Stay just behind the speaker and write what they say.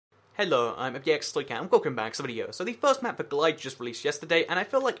Hello, I'm FDX and welcome back to the video. So the first map for Glide just released yesterday, and I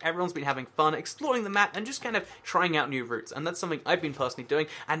feel like everyone's been having fun exploring the map and just kind of trying out new routes, and that's something I've been personally doing,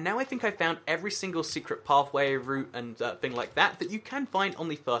 and now I think I found every single secret pathway, route, and thing like that you can find on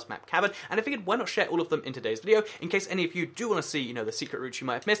the first map, Cavern, and I figured why not share all of them in today's video, in case any of you do want to see, the secret routes you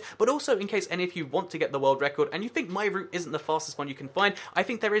might have missed, but also in case any of you want to get the world record, and you think my route isn't the fastest one you can find, I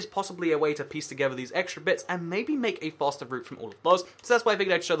think there is possibly a way to piece together these extra bits and maybe make a faster route from all of those, so that's why I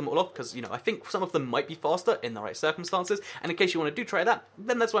figured I'd show them all off, because, I think some of them might be faster in the right circumstances, and in case you want to try that,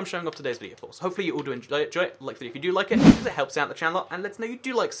 then that's what I'm showing off today's video for. So hopefully you all do enjoy it, like the video if you do like it, because it helps out the channel, and lets know you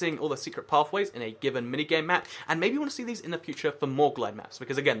do like seeing all the secret pathways in a given minigame map, and maybe you want to see these in the future for more Glide maps,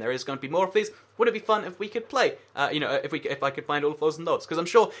 because again, there is going to be more of these. Wouldn't it be fun if we could play, if I could find all of those and those, because I'm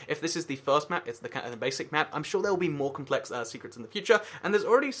sure if this is the first map, it's the kind of the basic map, I'm sure there will be more complex secrets in the future, and there's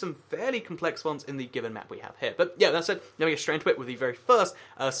already some fairly complex ones in the given map we have here. But yeah, that said, let me get straight into it with the very first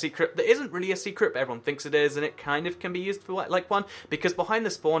secret that isn't really a secret, but everyone thinks it is, and it kind of can be used for like one, because behind the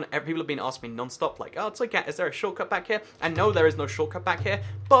spawn, people have been asking me non-stop, like, oh, it's okay, is there a shortcut back here? And no, there is no shortcut back here,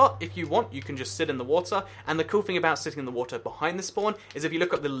 but if you want, you can just sit in the water, and the cool thing about sitting in the water behind the spawn is if you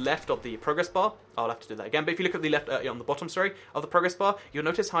look at the left of the progress bar, I'll have to do that again, but if you look at the left, on the bottom, sorry, of the progress bar, you'll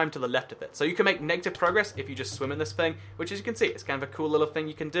notice how I'm to the left of it. So you can make negative progress if you just swim in this thing, which as you can see, it's kind of a cool little thing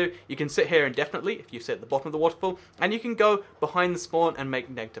you can do. You can sit here indefinitely if you sit at the bottom of the waterfall, and you can go behind the spawn and make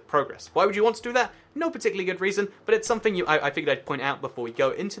negative progress. Why would you want to do that? No particularly good reason, but it's something I figured I'd point out before we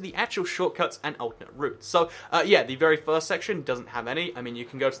go into the actual shortcuts and alternate routes. So, yeah, the very first section doesn't have any. I mean, you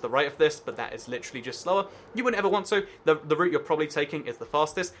can go to the right of this, but that is literally just slower. You wouldn't ever want to. The route you're probably taking is the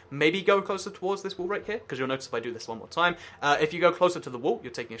fastest. Maybe go closer towards this wall right here, because you'll notice if I do this one more time, if you go closer to the wall,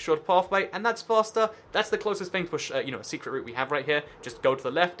 you're taking a shorter pathway, and that's faster. That's the closest thing to a secret route we have right here. Just go to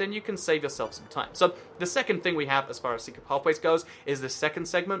the left, and you can save yourself some time. So, the second thing we have as far as secret pathways goes is the second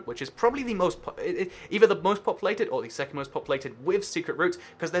segment, which is probably the most, either the most populated or the second most populated with secret routes,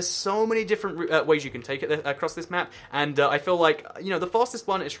 because there's so many different ways you can take it across this map, and I feel like, the fastest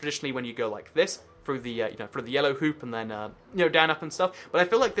one is traditionally when you go like this, through the, through the yellow hoop and then, down, up and stuff, but I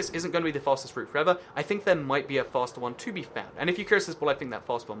feel like this isn't going to be the fastest route forever. I think there might be a faster one to be found, and if you're curious as to what I think that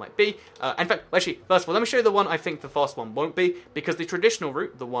fast one might be, in fact, actually, first of all, let me show you the one I think the fast one won't be, because the traditional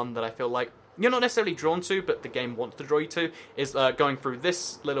route, the one that I feel like you're not necessarily drawn to, but the game wants to draw you to, is going through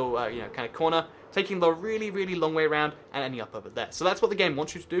this little, kind of corner, taking the really, really long way around and ending up over there. So that's what the game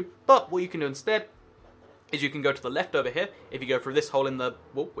wants you to do, but what you can do instead is you can go to the left over here, if you go through this hole in the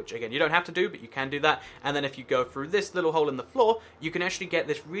wall, which again, you don't have to do, but you can do that, and then if you go through this little hole in the floor, you can actually get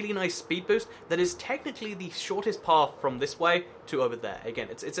this really nice speed boost that is technically the shortest path from this way to over there. Again,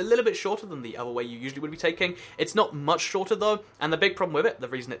 it's a little bit shorter than the other way you usually would be taking. It's not much shorter though, and the big problem with it, the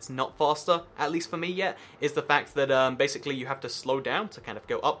reason it's not faster, at least for me yet, is the fact that basically you have to slow down to kind of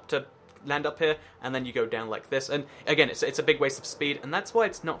go up to land up here, and then you go down like this, and again, it's a big waste of speed, and that's why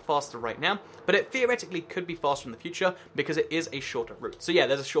it's not faster right now, but it theoretically could be faster in the future, because it is a shorter route. So yeah,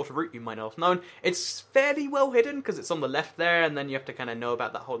 there's a shorter route you might not have known. It's fairly well hidden, because it's on the left there, and then you have to kind of know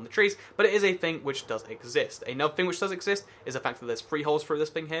about that hole in the trees, but it is a thing which does exist. Another thing which does exist is the fact that there's 3 holes through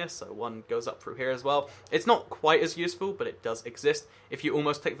this thing here, so one goes up through here as well. It's not quite as useful, but it does exist if you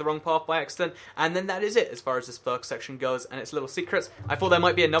almost take the wrong path by accident, and then that is it as far as this first section goes, and its little secrets. I thought there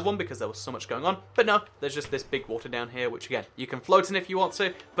might be another one, because there was so much going on, but no, there's just this big water down here, which again, you can float in if you want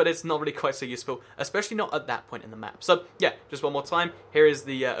to, but it's not really quite so useful, especially not at that point in the map. So yeah, just one more time, here is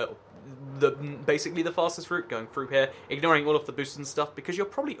the basically the fastest route going through here, ignoring all of the boosts and stuff, because you're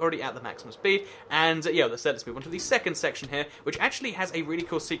probably already at the maximum speed, and yeah, let's move on to the second section here, which actually has a really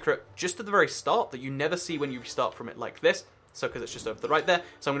cool secret just at the very start that you never see when you start from it like this. So, because it's just over the right there,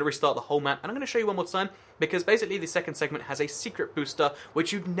 so I'm going to restart the whole map, and I'm going to show you one more time, because basically the second segment has a secret booster,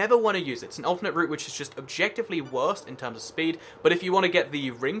 which you'd never want to use. It's an alternate route, which is just objectively worse in terms of speed, but if you want to get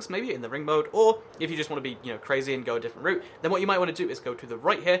the rings, maybe, in the ring mode, or if you just want to be, crazy and go a different route, then what you might want to do is go to the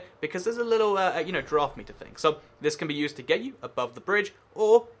right here, because there's a little, draft meter thing. So, this can be used to get you above the bridge,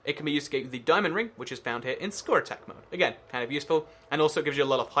 or it can be used to get you the diamond ring, which is found here in score attack mode. Again, kind of useful, and also gives you a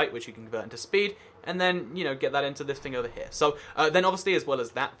lot of height, which you can convert into speed, and then, get that into this thing over here. So, then obviously, as well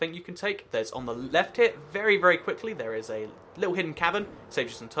as that thing you can take, there's on the left here, very, very quickly, there is a little hidden cavern,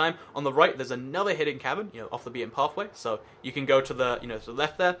 saves you some time. On the right, there's another hidden cavern, off the beaten pathway, so you can go to the, to the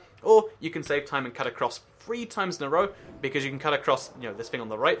left there, or you can save time and cut across 3 times in a row, because you can cut across, this thing on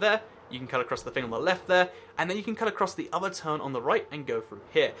the right there, you can cut across the thing on the left there, and then you can cut across the other turn on the right and go through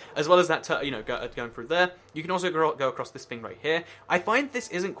here. As well as that, going through there, you can also go across this thing right here. I find this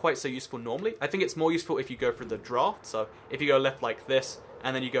isn't quite so useful normally. I think it's more useful if you go through the draft, so if you go left like this,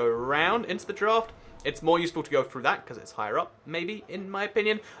 and then you go around into the draft, It's more useful to go through that because it's higher up, maybe, in my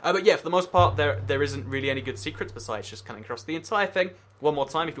opinion. But yeah, for the most part, there isn't really any good secrets besides just cutting across the entire thing. One more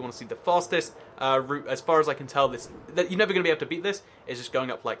time, if you want to see the fastest route, as far as I can tell, that you're never going to be able to beat this, is just going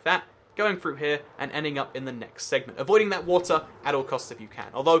up like that, going through here, and ending up in the next segment. Avoiding that water at all costs if you can.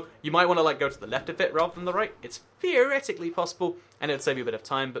 Although, you might want to like go to the left of it rather than the right. It's theoretically possible, and it would save you a bit of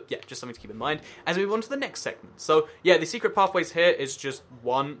time, but yeah, just something to keep in mind as we move on to the next segment. So, yeah, the secret pathways here is just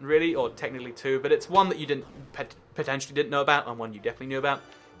one, really, or technically two, but it's one that you potentially didn't know about, and one you definitely knew about.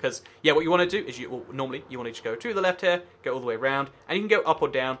 Because, yeah, what you want to do is normally you want to just go to the left here, go all the way around, and you can go up or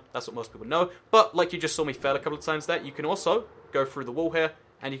down. That's what most people know. But, like you just saw me fail a couple of times there, you can also go through the wall here,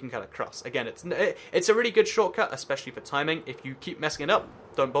 and you can cut across. Again, it's a really good shortcut, especially for timing. If you keep messing it up,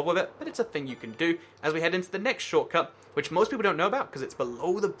 don't bother with it, but it's a thing you can do as we head into the next shortcut, which most people don't know about because it's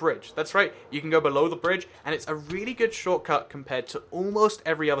below the bridge. That's right, you can go below the bridge, and it's a really good shortcut compared to almost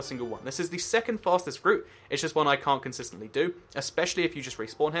every other single one. This is the second fastest route. It's just one I can't consistently do, especially if you just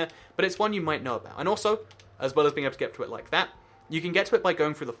respawn here, but it's one you might know about. And also, as well as being able to get to it like that, you can get to it by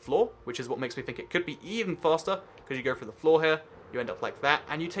going through the floor, which is what makes me think it could be even faster, because you go through the floor here, you end up like that,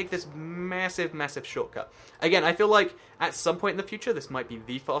 and you take this massive, massive shortcut. Again, I feel like at some point in the future, this might be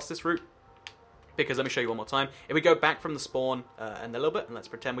the fastest route, because let me show you one more time. If we go back from the spawn and a little bit, and let's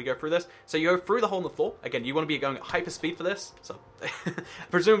pretend we go through this. So you go through the hole in the floor. Again, you want to be going at hyper speed for this, so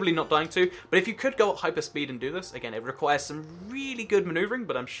presumably not dying to. But if you could go at hyper speed and do this, again, it requires some really good maneuvering,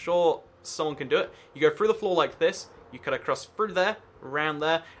 but I'm sure someone can do it. You go through the floor like this, you cut across through there, around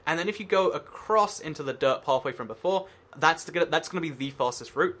there, and then if you go across into the dirt pathway from before, that's going to be the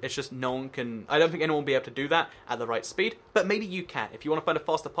fastest route. It's just no one can... I don't think anyone will be able to do that at the right speed, but maybe you can. If you want to find a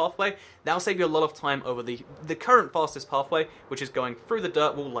faster pathway, that'll save you a lot of time over the current fastest pathway, which is going through the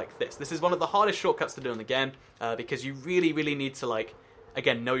dirt wall like this. This is one of the hardest shortcuts to do in the game, because you really, really need to, like,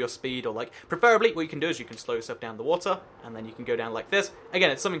 again, know your speed, or like, preferably what you can do is you can slow yourself down the water, and then you can go down like this.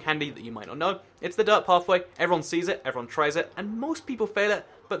 Again, it's something handy that you might not know. It's the dirt pathway, everyone sees it, everyone tries it, and most people fail it,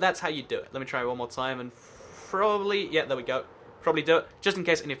 but that's how you do it. Let me try one more time, and probably, yeah, there we go. Probably do it, just in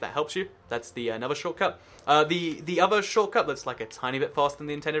case any of that helps you. That's the another shortcut. The other shortcut that's like a tiny bit faster than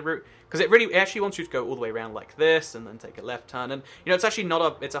the intended route, because it actually wants you to go all the way around like this, and then take a left turn, and you know, it's actually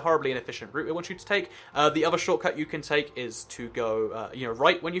it's a horribly inefficient route it wants you to take. The other shortcut you can take is to go,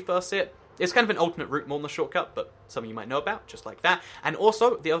 right when you first see it. It's kind of an alternate route more than the shortcut, but something you might know about, just like that. And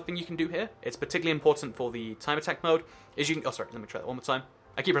also, the other thing you can do here, it's particularly important for the time attack mode, is you can, oh sorry, let me try that one more time.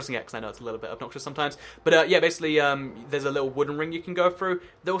 I keep pressing X because I know it's a little bit obnoxious sometimes. But yeah, basically, there's a little wooden ring you can go through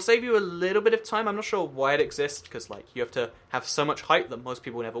that will save you a little bit of time. I'm not sure why it exists, because like you have to have so much height that most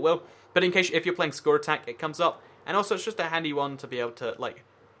people never will. But in case, if you're playing score attack, it comes up. And also, it's just a handy one to be able to, like,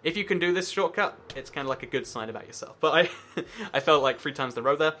 if you can do this shortcut, it's kind of like a good sign about yourself. But I felt like 3 times the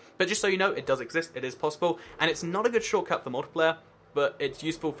row there. But just so you know, it does exist, it is possible. And it's not a good shortcut for multiplayer, but it's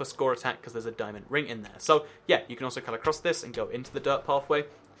useful for score attack because there's a diamond ring in there. So yeah, you can also cut across this and go into the dirt pathway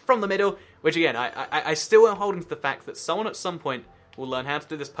from the middle, which again, I still am holding to the fact that someone at some point will learn how to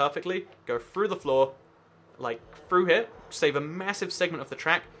do this perfectly, go through the floor, like through here, save a massive segment of the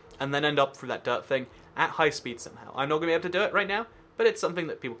track, and then end up through that dirt thing at high speed somehow. I'm not going to be able to do it right now, but it's something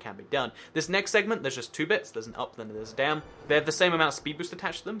that people can be done. This next segment, there's just 2 bits. There's an up, then there's a down. They have the same amount of speed boost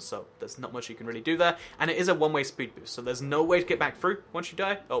attached to them, so there's not much you can really do there. And it is a one-way speed boost, so there's no way to get back through once you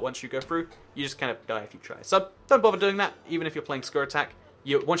die, or once you go through. You just kind of die if you try. So don't bother doing that, even if you're playing score attack.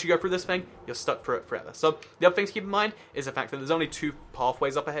 Once you go through this thing, you're stuck through it forever. So the other thing to keep in mind is the fact that there's only 2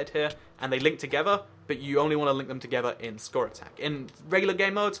 pathways up ahead here, and they link together, but you only want to link them together in score attack. In regular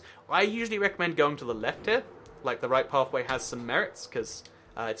game modes, I usually recommend going to the left here. Like, the right pathway has some merits, because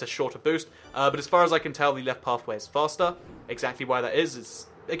it's a shorter boost. But as far as I can tell, the left pathway is faster. Exactly why that is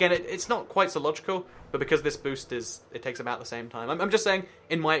again, it's not quite so logical, but because this boost it takes about the same time. I'm just saying,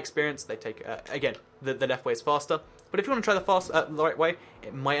 in my experience, they take, again, the left way is faster. But if you want to try the right way,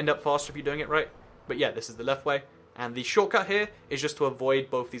 it might end up faster if you're doing it right. But yeah, this is the left way. And the shortcut here is just to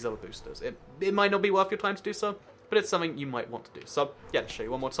avoid both these other boosters. It might not be worth your time to do so, but it's something you might want to do. So yeah, let's show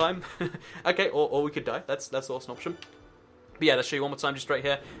you one more time. Okay, or we could die. That's also an option. But yeah, let's show you one more time just right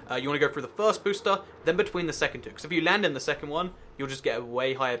here. You want to go through the first booster, then between the second 2. Because if you land in the second one, you'll just get a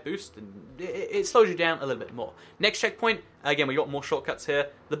way higher boost, and it slows you down a little bit more. Next checkpoint, again, we got more shortcuts here.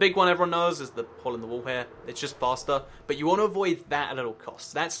 The big one everyone knows is the hole in the wall here. It's just faster, but you want to avoid that at all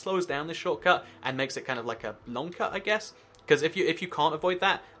costs. That slows down this shortcut and makes it kind of like a long cut, I guess. Because if you can't avoid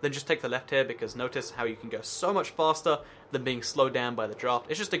that, then just take the left here, because notice how you can go so much faster than being slowed down by the draft.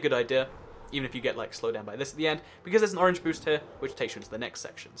 It's just a good idea, even if you get like slowed down by this at the end, because there's an orange boost here, which takes you into the next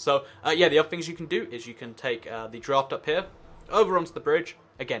section. So yeah, the other things you can do is you can take the draft up here, over onto the bridge,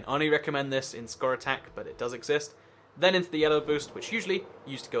 Again, only recommend this in score attack, but it does exist. Then into the yellow boost, which usually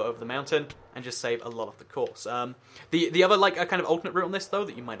used to go over the mountain and just save a lot of the course. The other like a kind of alternate route on this though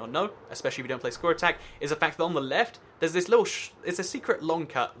that you might not know, especially if you don't play score attack, is the fact that on the left there's this little it's a secret long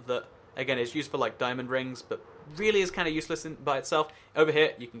cut that again is used for like diamond rings, but really is kind of useless by itself. Over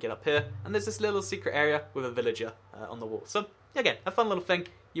here you can get up here, and there's this little secret area with a villager on the wall. So again, a fun little thing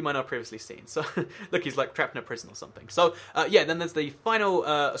you might not have previously seen. So look, he's like trapped in a prison or something. So yeah, then there's the final,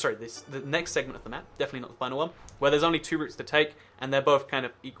 the next segment of the map, definitely not the final one, where there's only 2 routes to take, and they're both kind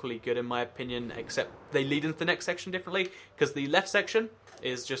of equally good in my opinion, except they lead into the next section differently, because the left section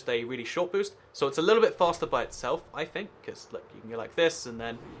is just a really short boost, so it's a little bit faster by itself, I think, because look, you can go like this, and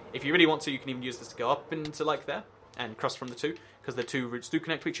then if you really want to, you can even use this to go up into like there, and cross from the 2, because the 2 routes do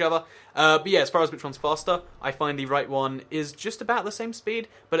connect to each other. But yeah, as far as which one's faster, I find the right one is just about the same speed,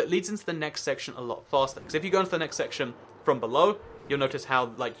 but it leads into the next section a lot faster. Because if you go into the next section from below, you'll notice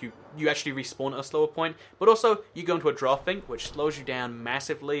how like you actually respawn at a slower point, but also you go into a drafting, which slows you down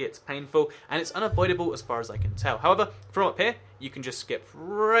massively, it's painful, and it's unavoidable as far as I can tell. However, from up here, you can just skip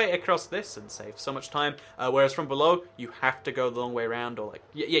right across this and save so much time, whereas from below, you have to go the long way around, or like,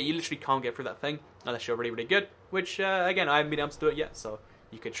 yeah, you literally can't get through that thing, unless you're really, really good, which, again, I haven't been able to do it yet, so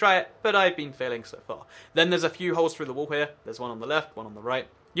you could try it, but I've been failing so far. Then there's a few holes through the wall here, there's one on the left, one on the right.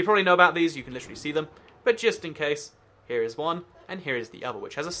 You probably know about these, you can literally see them, but just in case, here is one, and here is the other,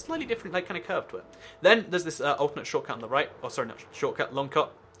 which has a slightly different like kind of curve to it. Then there's this alternate shortcut on the right, oh sorry, not shortcut, long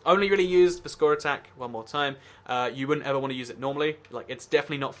cut. Only really used for score attack, one more time. You wouldn't ever want to use it normally, like it's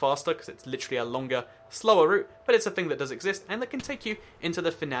definitely not faster, because it's literally a longer, slower route, but it's a thing that does exist, and that can take you into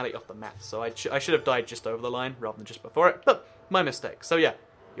the finale of the map. So I should have died just over the line, rather than just before it, but my mistake. So yeah,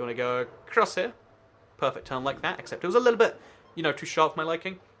 you want to go across here, perfect turn like that, except it was a little bit, you know, too sharp for my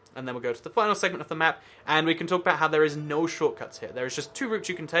liking. And then we'll go to the final segment of the map, and we can talk about how there is no shortcuts here. There is just 2 routes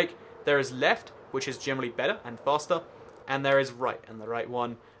you can take. There is left, which is generally better and faster, and there is right, and the right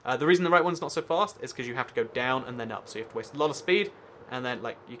one. The reason the right one's not so fast is because you have to go down and then up, so you have to waste a lot of speed, and then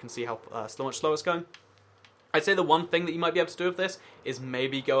like you can see how much slower it's going. I'd say the one thing that you might be able to do with this is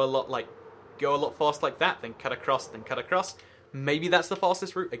maybe go a lot fast like that, then cut across, then cut across. Maybe that's the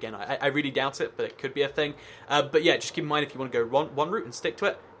fastest route. Again, I really doubt it, but it could be a thing. But yeah, just keep in mind if you want to go one route and stick to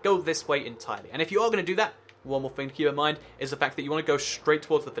it, go this way entirely. And if you are going to do that, one more thing to keep in mind is the fact that you want to go straight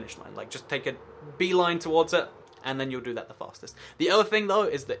towards the finish line. Like, just take a beeline towards it, and then you'll do that the fastest. The other thing, though,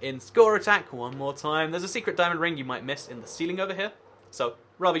 is that in score attack, one more time, there's a secret diamond ring you might miss in the ceiling over here. So,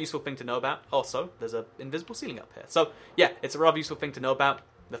 rather useful thing to know about. Also, there's an invisible ceiling up here. So, yeah, it's a rather useful thing to know about,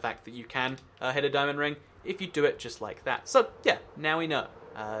 the fact that you can hit a diamond ring if you do it just like that. So, yeah, now we know.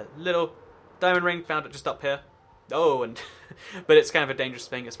 Little diamond ring, found it just up here. Oh, and but it's kind of a dangerous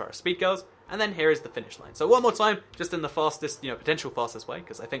thing as far as speed goes. And then here is the finish line. So one more time, just in the fastest, potential fastest way,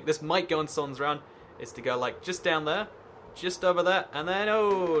 because I think this might go on someone's round, is to go like just down there, just over there, and then,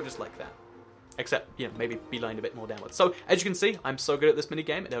 oh, just like that. Except, maybe beeline a bit more downwards. So, as you can see, I'm so good at this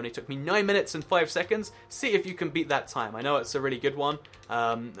minigame, it only took me 9 minutes and 5 seconds. See if you can beat that time. I know it's a really good one.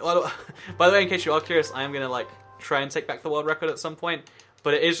 Well, by the way, in case you are curious, I am going to, try and take back the world record at some point.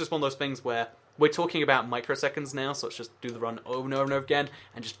 But it is just one of those things where we're talking about microseconds now, so let's just do the run over and over and over again,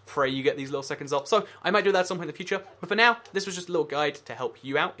 and just pray you get these little seconds off. So, I might do that at some point in the future, but for now, this was just a little guide to help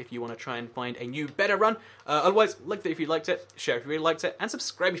you out if you want to try and find a new, better run. Otherwise, like it if you liked it, share if you really liked it, and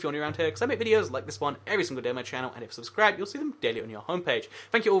subscribe if you're new around here, because I make videos like this one every single day on my channel, and if you subscribe, you'll see them daily on your homepage.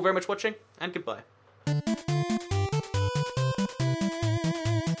 Thank you all very much for watching, and goodbye.